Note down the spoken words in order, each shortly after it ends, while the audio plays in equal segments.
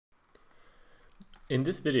In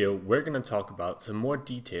this video, we're going to talk about some more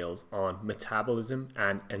details on metabolism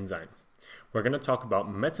and enzymes. We're going to talk about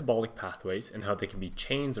metabolic pathways and how they can be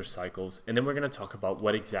chains or cycles, and then we're going to talk about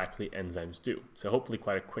what exactly enzymes do. So hopefully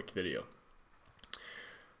quite a quick video.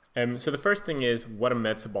 So the first thing is what a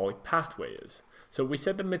metabolic pathway is. So we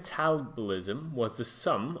said that metabolism was the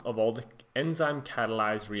sum of all the enzyme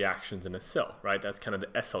catalyzed reactions in a cell, right? That's kind of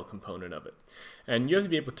the SL component of it. And you have to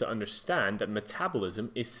be able to understand that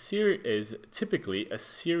metabolism is typically a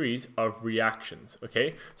series of reactions,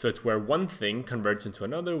 okay? So it's where one thing converts into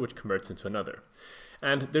another, which converts into another.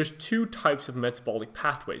 And there's two types of metabolic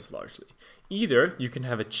pathways largely. Either you can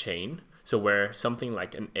have a chain, so where something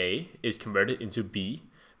like an A is converted into B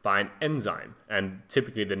by an enzyme, and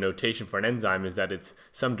typically the notation for an enzyme is that it's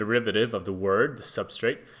some derivative of the word, the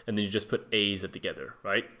substrate, and then you just put A's together,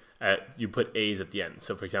 right? You put A's at the end.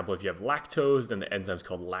 So for example, if you have lactose, then the enzyme is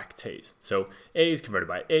called lactase. So A is converted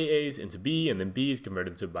by AA's into B, and then B is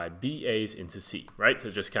converted by BA's into C, right? So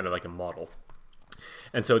just kind of like a model.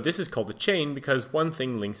 And so this is called a chain because one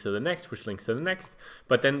thing links to the next, which links to the next,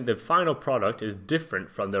 but then the final product is different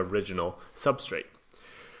from the original substrate.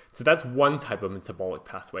 So that's one type of metabolic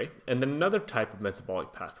pathway. And then another type of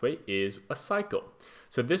metabolic pathway is a cycle.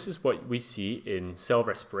 So this is what we see in cell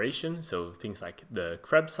respiration. So things like the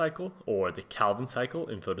Krebs cycle or the Calvin cycle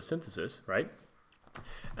in photosynthesis, right?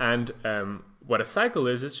 And what a cycle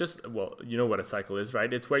is just, well, you know what a cycle is,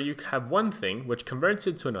 right? It's where you have one thing which converts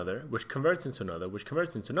into another, which converts into another, which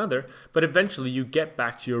converts into another, but eventually you get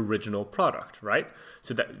back to your original product, right?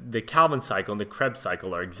 So that the Calvin cycle and the Krebs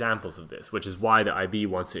cycle are examples of this, which is why the IB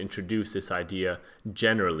wants to introduce this idea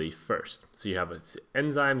generally first. So you have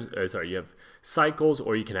enzymes, you have cycles,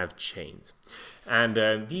 or you can have chains.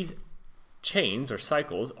 And these chains or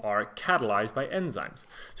cycles are catalyzed by enzymes.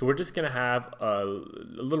 So we're just going to have a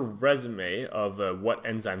little resume of what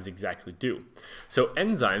enzymes exactly do. So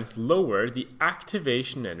enzymes lower the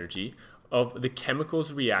activation energy of the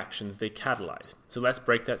chemicals reactions they catalyze. So let's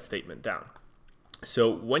break that statement down.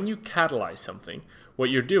 So when you catalyze something, what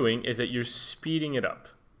you're doing is that you're speeding it up,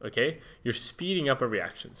 okay? You're speeding up a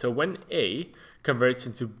reaction. So when A converts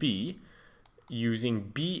into B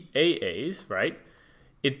using BAAs, right?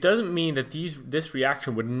 It doesn't mean that this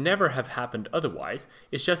reaction would never have happened otherwise.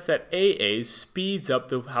 It's just that AA speeds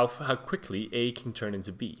up how quickly A can turn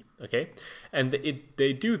into B, okay? And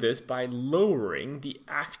they do this by lowering the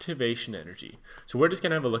activation energy. So we're just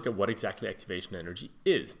gonna have a look at what exactly activation energy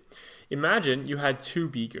is. Imagine you had two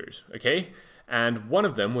beakers, okay? And one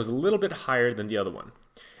of them was a little bit higher than the other one.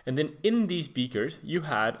 And then in these beakers, you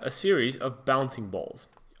had a series of bouncing balls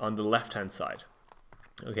on the left-hand side,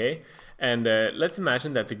 okay? And let's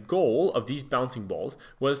imagine that the goal of these bouncing balls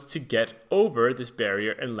was to get over this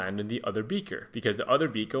barrier and land in the other beaker, because the other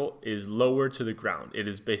beaker is lower to the ground. It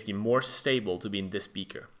is basically more stable to be in this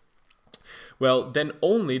beaker. Well, then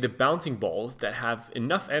only the bouncing balls that have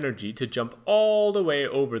enough energy to jump all the way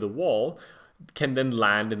over the wall can then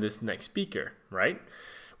land in this next beaker, right?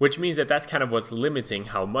 Which means that that's kind of what's limiting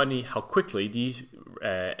how quickly these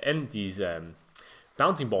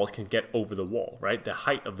bouncing balls can get over the wall, right? The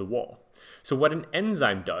height of the wall. So what an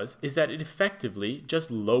enzyme does is that it effectively just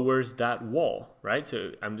lowers that wall, right?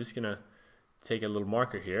 So I'm just gonna take a little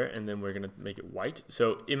marker here and then we're gonna make it white.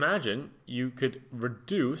 So imagine you could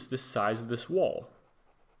reduce the size of this wall,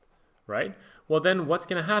 right? Well, then what's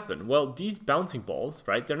going to happen? Well, these bouncing balls,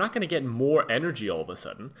 right, they're not going to get more energy all of a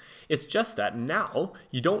sudden. It's just that now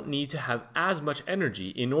you don't need to have as much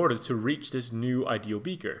energy in order to reach this new ideal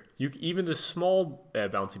beaker. Even the small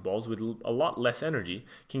bouncing balls with a lot less energy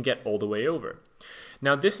can get all the way over.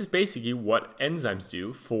 Now, this is basically what enzymes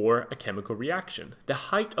do for a chemical reaction. The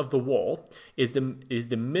height of the wall is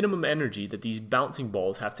the minimum energy that these bouncing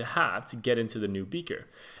balls have to get into the new beaker.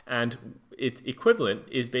 And its equivalent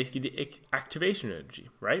is basically the activation energy,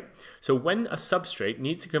 right? So when a substrate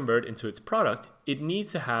needs to convert into its product, it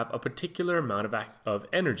needs to have a particular amount of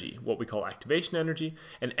energy, what we call activation energy,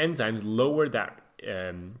 and enzymes lower that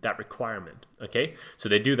requirement, okay? So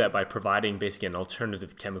they do that by providing basically an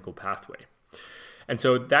alternative chemical pathway. And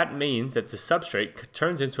so that means that the substrate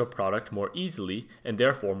turns into a product more easily and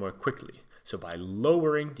therefore more quickly. So by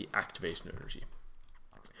lowering the activation energy.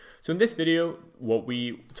 So in this video, what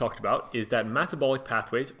we talked about is that metabolic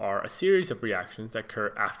pathways are a series of reactions that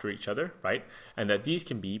occur after each other, right? And that these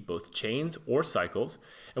can be both chains or cycles.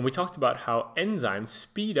 And we talked about how enzymes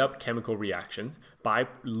speed up chemical reactions by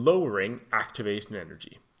lowering activation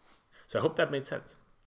energy. So I hope that made sense.